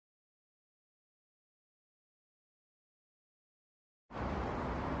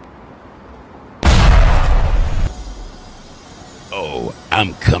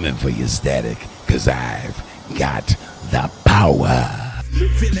I'm coming for you, Static, because I've got the power.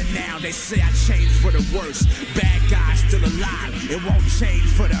 Feeling now, they say I changed for the worse. Bad guy still alive, it won't change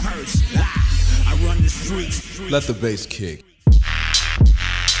for the hearse. I run the streets. Let the bass kick.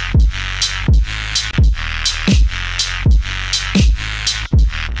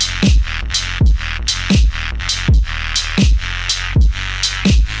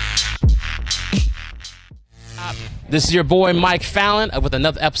 This is your boy Mike Fallon with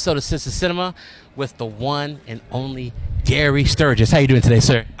another episode of Sister Cinema with the one and only Gary Sturgis. How you doing today,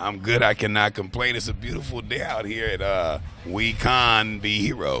 sir? I'm good. I cannot complain. It's a beautiful day out here at We Con Be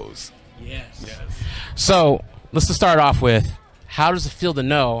Heroes. Yes. So let's just start off with, how does it feel to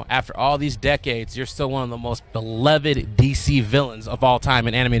know after all these decades you're still one of the most beloved DC villains of all time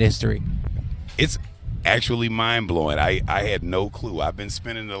in animated history? It's actually mind-blowing. I had no clue. I've been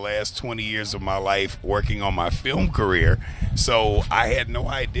spending the last 20 years of my life working on my film career, so I had no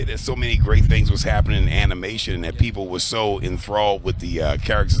idea that so many great things was happening in animation and that people were so enthralled with the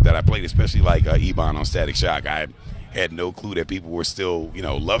characters that I played, especially like Ebon on Static Shock. I had no clue that people were still,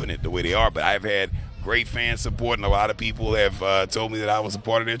 loving it the way they are, but I've had great fan support, and a lot of people have told me that I was a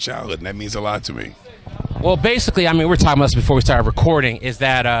part of their childhood, and that means a lot to me. Well, basically, we were talking about this before we started recording, is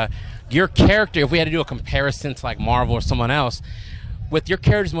that your character, if we had to do a comparison to like Marvel or someone else, with your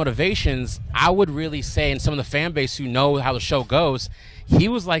character's motivations, I would really say, and some of the fan base who know how the show goes, he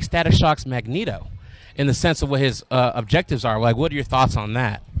was like Static Shock's Magneto in the sense of what his objectives are. Like, what are your thoughts on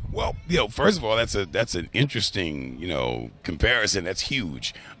that? Well, first of all, that's an interesting, comparison. That's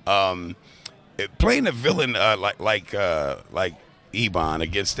huge. Playing a villain like Ebon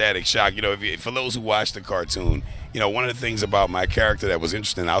against Static Shock, for those who watch the cartoon, one of the things about my character that was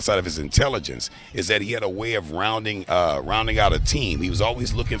interesting outside of his intelligence is that he had a way of rounding out a team. He was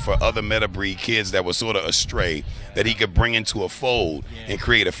always looking for other meta-breed kids that were sort of astray that he could bring into a fold and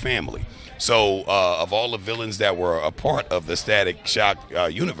create a family. So of all the villains that were a part of the Static Shock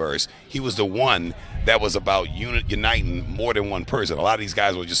universe, he was the one that was about uniting more than one person. A lot of these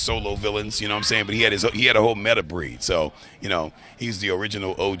guys were just solo villains, what I'm saying? But he had a whole meta breed. So, he's the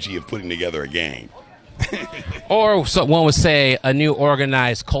original OG of putting together a gang. Or so one would say a new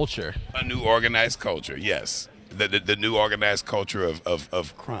organized culture. A new organized culture, yes. The new organized culture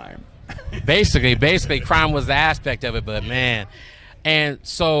of crime. Basically, crime was the aspect of it, but man. And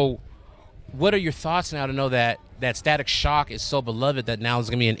so what are your thoughts now to know that Static Shock is so beloved that now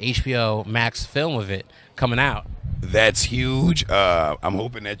there's going to be an HBO Max film of it coming out? That's huge. I'm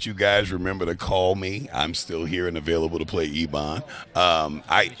hoping that you guys remember to call me. I'm still here and available to play Ebon. I'm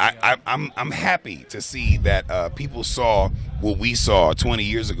happy to see that people saw what we saw 20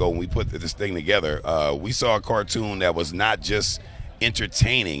 years ago when we put this thing together. We saw a cartoon that was not just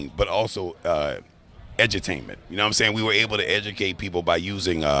entertaining, but also edutainment. You know what I'm saying? We were able to educate people by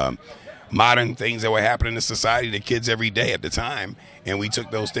using modern things that were happening in society to kids every day at the time, and we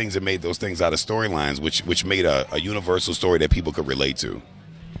took those things and made those things out of storylines, which made a universal story that people could relate to.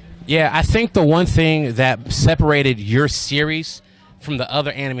 Yeah, I think the one thing that separated your series from the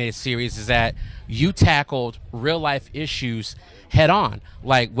other animated series is that you tackled real life issues head on,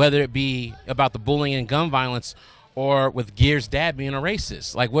 like whether it be about the bullying and gun violence or with Gear's dad being a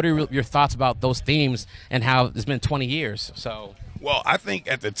racist. Like, what are your thoughts about those themes and how it's been 20 years? So. Well, I think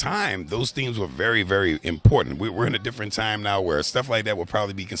at the time, those themes were very, very important. We're in a different time now where stuff like that would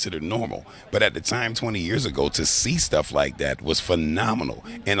probably be considered normal. But at the time, 20 years ago, to see stuff like that was phenomenal.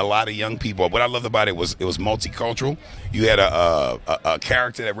 And a lot of young people, what I loved about it was multicultural. You had a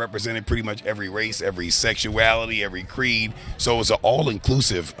character that represented pretty much every race, every sexuality, every creed. So it was an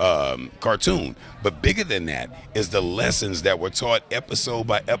all-inclusive cartoon. But bigger than that is the lessons that were taught episode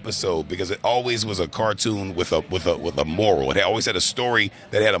by episode, because it always was a cartoon with a moral. It always had a story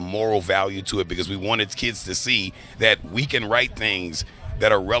that had a moral value to it, because we wanted kids to see that we can write things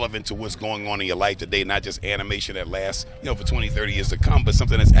that are relevant to what's going on in your life today, not just animation that lasts, for 20, 30 years to come, but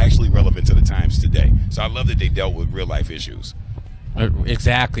something that's actually relevant to the times today. So I love that they dealt with real life issues.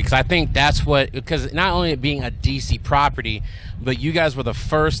 Exactly, because I think that's because not only it being a DC property, but you guys were the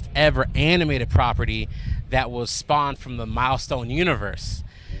first ever animated property that was spawned from the Milestone universe.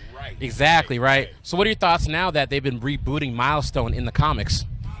 Right. Exactly, right? So what are your thoughts now that they've been rebooting Milestone in the comics?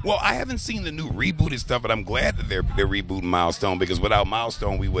 Well, I haven't seen the new rebooted stuff, but I'm glad that they're rebooting Milestone, because without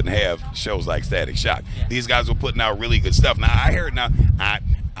Milestone, we wouldn't have shows like Static Shock. Yeah. These guys were putting out really good stuff. Now, I heard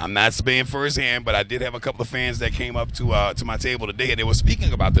I'm not speaking firsthand, but I did have a couple of fans that came up to my table today, and they were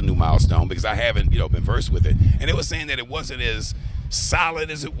speaking about the new Milestone, because I haven't been versed with it, and they were saying that it wasn't as solid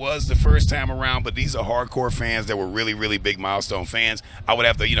as it was the first time around, but these are hardcore fans that were really, really big Milestone fans. I would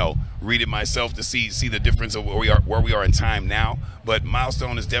have to, read it myself to see the difference of where we are in time now. But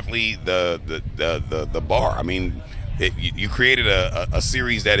Milestone is definitely the bar. I mean, you created a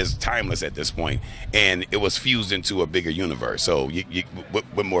series that is timeless at this point, and it was fused into a bigger universe. So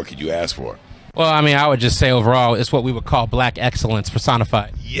what more could you ask for? Well, I mean, I would just say overall, it's what we would call black excellence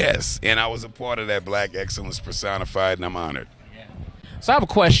personified. Yes, and I was a part of that black excellence personified, and I'm honored. Yeah. So I have a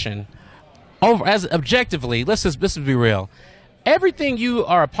question. As objectively, let's be real. Everything you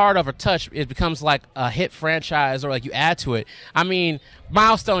are a part of or touch, it becomes like a hit franchise or like you add to it. I mean,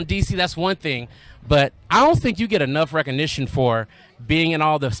 Milestone, DC, that's one thing. But I don't think you get enough recognition for being in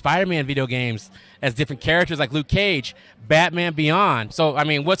all the Spider-Man video games as different characters like Luke Cage, Batman Beyond. So, I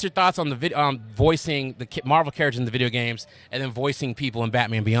mean, what's your thoughts on voicing the Marvel characters in the video games and then voicing people in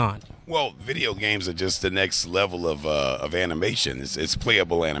Batman Beyond? Well, video games are just the next level of animation. It's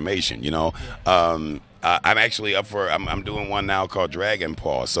playable animation, I'm actually up for. I'm doing one now called Dragon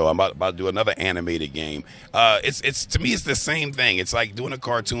Paw. So I'm about to do another animated game. It's to me, it's the same thing. It's like doing a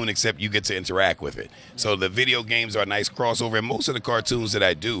cartoon, except you get to interact with it. So the video games are a nice crossover, and most of the cartoons that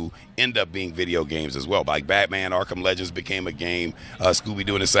I do end up being video games as well. Like Batman: Arkham Legends became a game.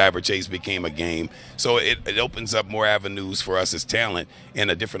 Scooby-Doo and the Cyber Chase became a game. So it opens up more avenues for us as talent and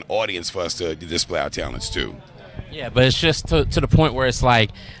a different audience for us to display our talents too. Yeah, but it's just to the point where it's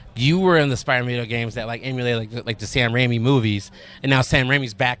like, you were in the Spider-Man video games that like emulate like the Sam Raimi movies, and now Sam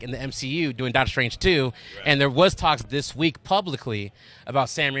Raimi's back in the MCU doing Doctor Strange 2, right. And there was talks this week publicly about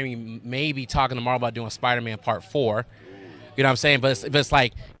Sam Raimi maybe talking to Marvel about doing Spider-Man Part 4. You know what I'm saying? But it's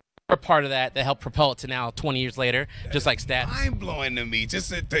like you're part of that helped propel it to now 20 years later, just like Stat. Mind-blowing to me. Just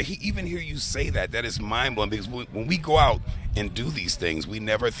to even hear you say that is mind-blowing, because when we go out and do these things, we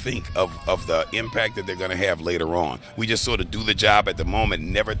never think of the impact that they're going to have later on. We just sort of do the job at the moment,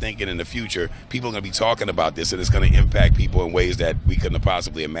 never thinking in the future people are going to be talking about this, and it's going to impact people in ways that we couldn't have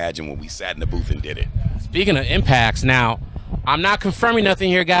possibly imagined when we sat in the booth and did it. Speaking of impacts, now, I'm not confirming nothing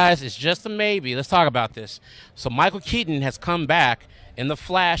here, guys. It's just a maybe. Let's talk about this. So Michael Keaton has come back in The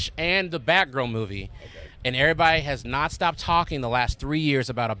Flash and the Batgirl movie, and everybody has not stopped talking the last 3 years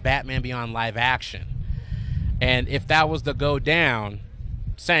about a Batman Beyond live action. And if that was to go down,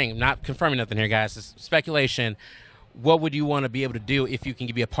 not confirming nothing here, guys, it's speculation, what would you want to be able to do if you can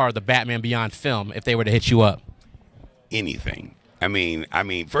be a part of the Batman Beyond film if they were to hit you up? Anything. I mean,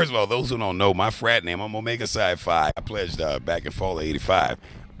 first of all, those who don't know, my frat name, I'm Omega Psi Phi. I pledged back in fall of '85.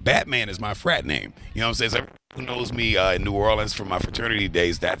 Batman is my frat name. You know what I'm saying? So who knows me in New Orleans from my fraternity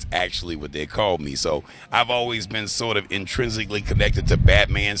days, that's actually what they called me. So I've always been sort of intrinsically connected to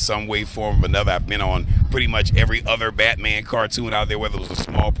Batman some way, form, or another. I've been on pretty much every other Batman cartoon out there, whether it was a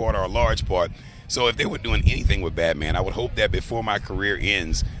small part or a large part. So if they were doing anything with Batman, I would hope that before my career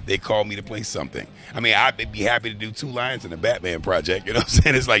ends, they call me to play something. I mean, I'd be happy to do 2 lines in the Batman project. You know what I'm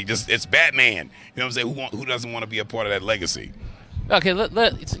saying? It's like it's Batman. You know what I'm saying? Who doesn't want to be a part of that legacy? Okay,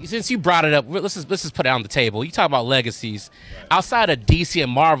 since you brought it up, let's just put it on the table. You talk about legacies. Right. Outside of DC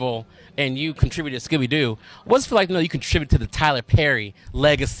and Marvel, and you contributed to Scooby-Doo, what's it feel like you contribute to the Tyler Perry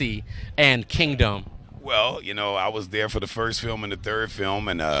legacy and kingdom? Well, I was there for the first film and the third film,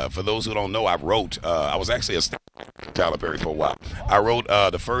 and for those who don't know, I wrote. I was actually a Tyler Perry for a while. I wrote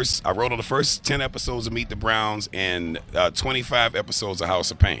on the first 10 episodes of Meet the Browns and 25 episodes of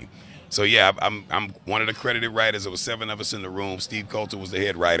House of Pain. So yeah, I'm one of the credited writers. There was 7 of us in the room. Steve Coulter was the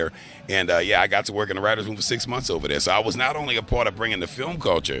head writer, and I got to work in the writers' room for 6 months over there. So I was not only a part of bringing the film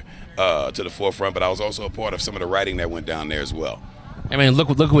culture to the forefront, but I was also a part of some of the writing that went down there as well. I mean,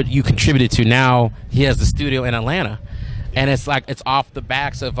 look what you contributed to. Now he has the studio in Atlanta, and it's like it's off the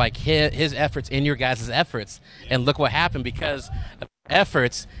backs of like his efforts and your guys' efforts. And look what happened because of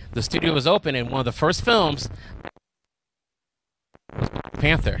efforts. The studio was open, and one of the first films was Black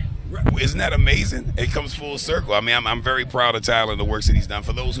Panther. Isn't that amazing? It comes full circle. I mean, I'm very proud of Tyler and the works that he's done.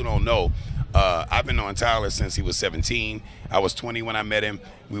 For those who don't know, I've been on Tyler since he was 17. I was 20 when I met him.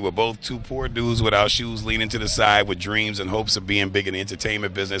 We were both 2 poor dudes with our shoes leaning to the side with dreams and hopes of being big in the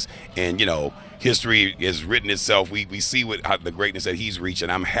entertainment business. And, history has written itself. We see the greatness that he's reached,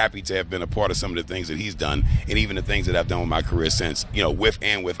 and I'm happy to have been a part of some of the things that he's done and even the things that I've done with my career since, with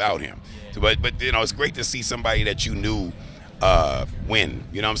and without him. So, but it's great to see somebody that you knew win.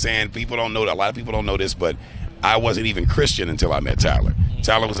 You know what I'm saying? A lot of people don't know this, but I wasn't even Christian until I met Tyler.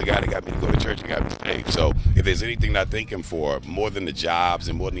 Tyler was the guy that got me to go to church and got me saved. So if there's anything that I thank him for, more than the jobs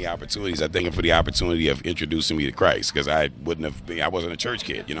and more than the opportunities, I thank him for the opportunity of introducing me to Christ, because I wasn't a church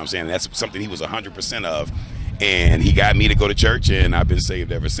kid. You know what I'm saying? That's something he was 100% of. And he got me to go to church, and I've been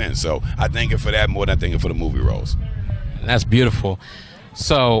saved ever since. So I thank him for that more than I thank him for the movie roles. That's beautiful.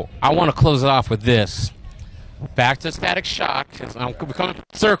 So I want to close it off with this. Back to Static Shock, because I'm becoming full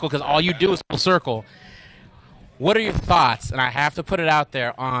circle, because all you do is full circle. What are your thoughts? And I have to put it out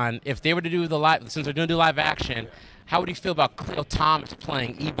there on if they were to do the live, since they're going to do live action, how would you feel about Cleo Thomas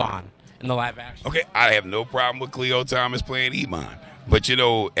playing Ebon in the live action? Okay, I have no problem with Cleo Thomas playing Ebon. But, you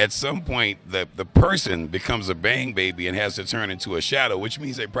know, at some point, the person becomes a bang baby and has to turn into a shadow, which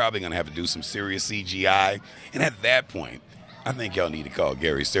means they're probably going to have to do some serious CGI. And at that point, I think y'all need to call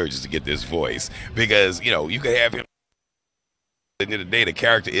Gary Sturgis to get this voice. Because, you know, you could have him. At the end of the day, the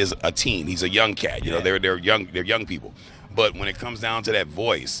character is a teen. He's a young cat. You know, they're young people. But when it comes down to that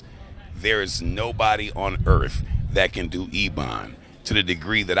voice, there is nobody on earth that can do Ebon to the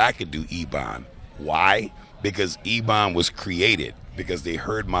degree that I could do Ebon. Why? Because Ebon was created because they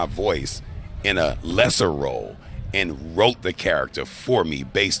heard my voice in a lesser role and wrote the character for me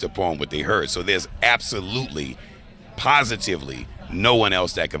based upon what they heard. So there's absolutely, positively, no one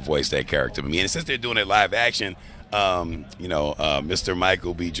else that can voice that character. I mean, and since they're doing it live action, Mr.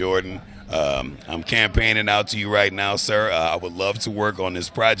 Michael B. Jordan, I'm campaigning out to you right now, sir. I would love to work on this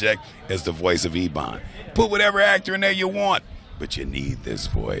project as the voice of Ebon. Put whatever actor in there you want, but you need this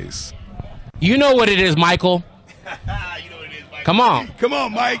voice. You know what it is, Michael. You know what it is, Mike. Come on. Come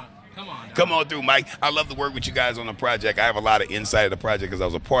on, Mike. Come on through, Mike. I love to work with you guys on the project. I have a lot of insight of the project because I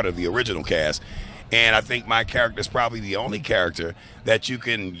was a part of the original cast. And I think my character is probably the only character that you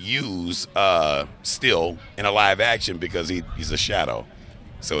can use still in a live action because he's a shadow.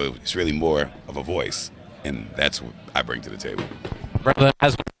 So it's really more of a voice. And that's what I bring to the table. Brother,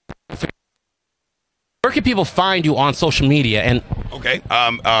 where can people find you on social media? And okay,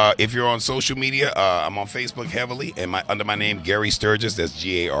 if you're on social media, I'm on Facebook heavily, and under my name Gary Sturgis. That's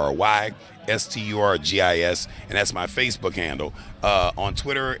GarySturgis, and that's my Facebook handle. On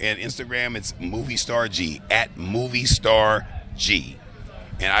Twitter and Instagram, it's Movie Star G at Movie Star G,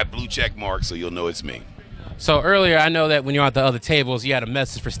 and I blue check mark so you'll know it's me. So earlier, I know that when you're at the other tables, you had a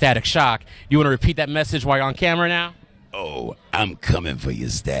message for Static Shock. You want to repeat that message while you're on camera now? Oh, I'm coming for you,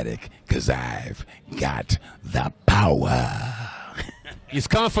 Static, because I've got the power. He's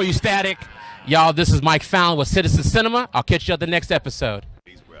coming for you, Static. Y'all, this is Mike Fallon with Citizen Cinema. I'll catch you at the next episode.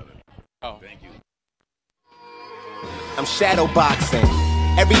 Peace, brother. Oh. Thank you. I'm shadow boxing.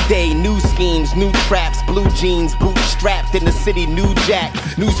 Every day, new schemes, new traps, blue jeans, bootstrapped in the city, new jack.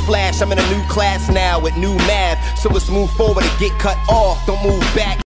 Newsflash, I'm in a new class now with new math. So let's move forward and get cut off, don't move back.